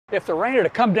If the rain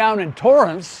had come down in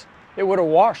torrents, it would have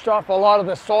washed off a lot of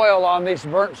the soil on these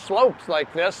burnt slopes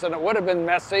like this, and it would have been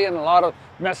messy and a lot of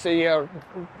messy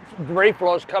debris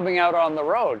flows coming out on the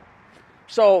road.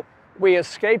 So we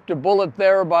escaped a bullet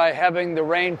there by having the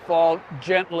rain fall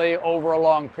gently over a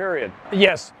long period.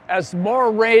 Yes, as more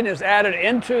rain is added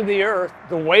into the earth,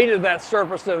 the weight of that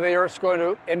surface of the earth is going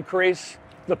to increase,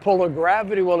 the pull of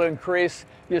gravity will increase,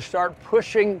 you start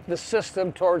pushing the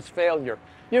system towards failure.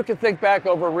 You can think back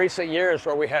over recent years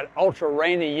where we had ultra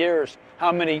rainy years,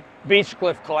 how many beach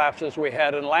cliff collapses we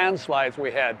had and landslides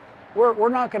we had. We're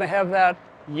not going to have that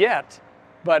yet,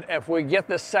 but if we get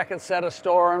the second set of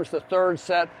storms, the third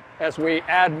set, as we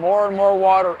add more and more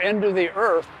water into the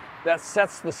earth, that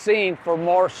sets the scene for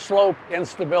more slope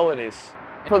instabilities.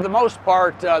 For the most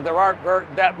part, there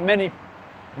aren't that many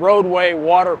roadway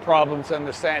water problems in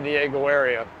the San Diego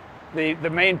area. The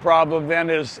main problem then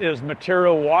is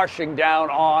material washing down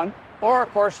on, or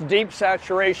of course deep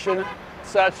saturation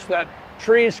such that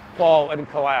trees fall and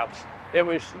collapse. It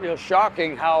was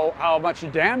shocking how much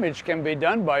damage can be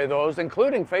done by those,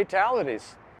 including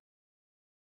fatalities.